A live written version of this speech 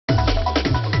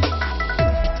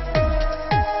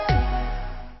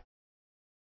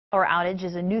Power outage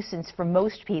is a nuisance for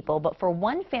most people, but for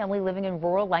one family living in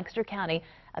rural Lancaster County,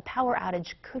 a power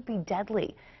outage could be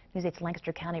deadly. News 8's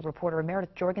Lancaster County reporter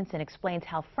Meredith Jorgensen explains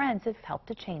how friends have helped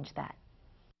to change that.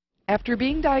 After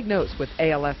being diagnosed with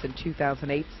ALS in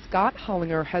 2008, Scott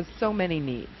Hollinger has so many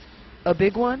needs. A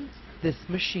big one, this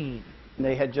machine.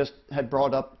 They had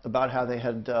brought up about how they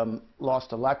had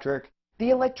lost electric. The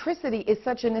electricity is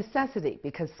such a necessity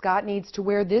because Scott needs to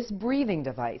wear this breathing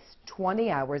device 20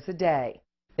 hours a day.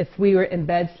 If we were in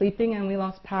bed sleeping and we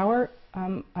lost power,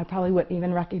 I probably wouldn't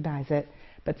even recognize it,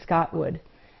 but Scott would.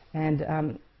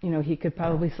 And, you know, he could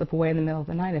probably slip away in the middle of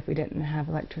the night if we didn't have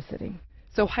electricity.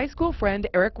 So high school friend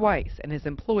Eric Weiss and his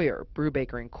employer,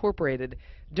 Brubaker Inc,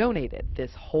 donated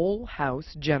this whole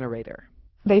house generator.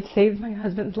 They've saved my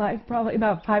husband's life probably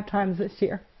about 5 times this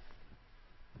year.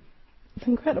 It's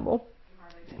incredible.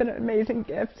 It's been an amazing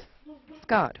gift.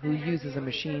 Scott, who uses a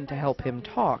machine to help him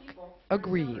talk,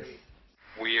 agrees.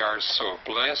 We are so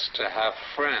blessed to have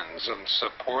friends and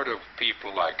supportive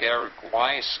people like Eric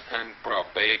Weiss and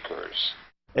Brubakers.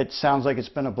 It sounds like it's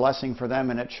been a blessing for them,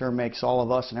 and it sure makes all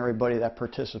of us and everybody that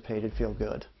participated feel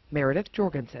good. Meredith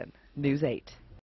Jorgensen, News 8.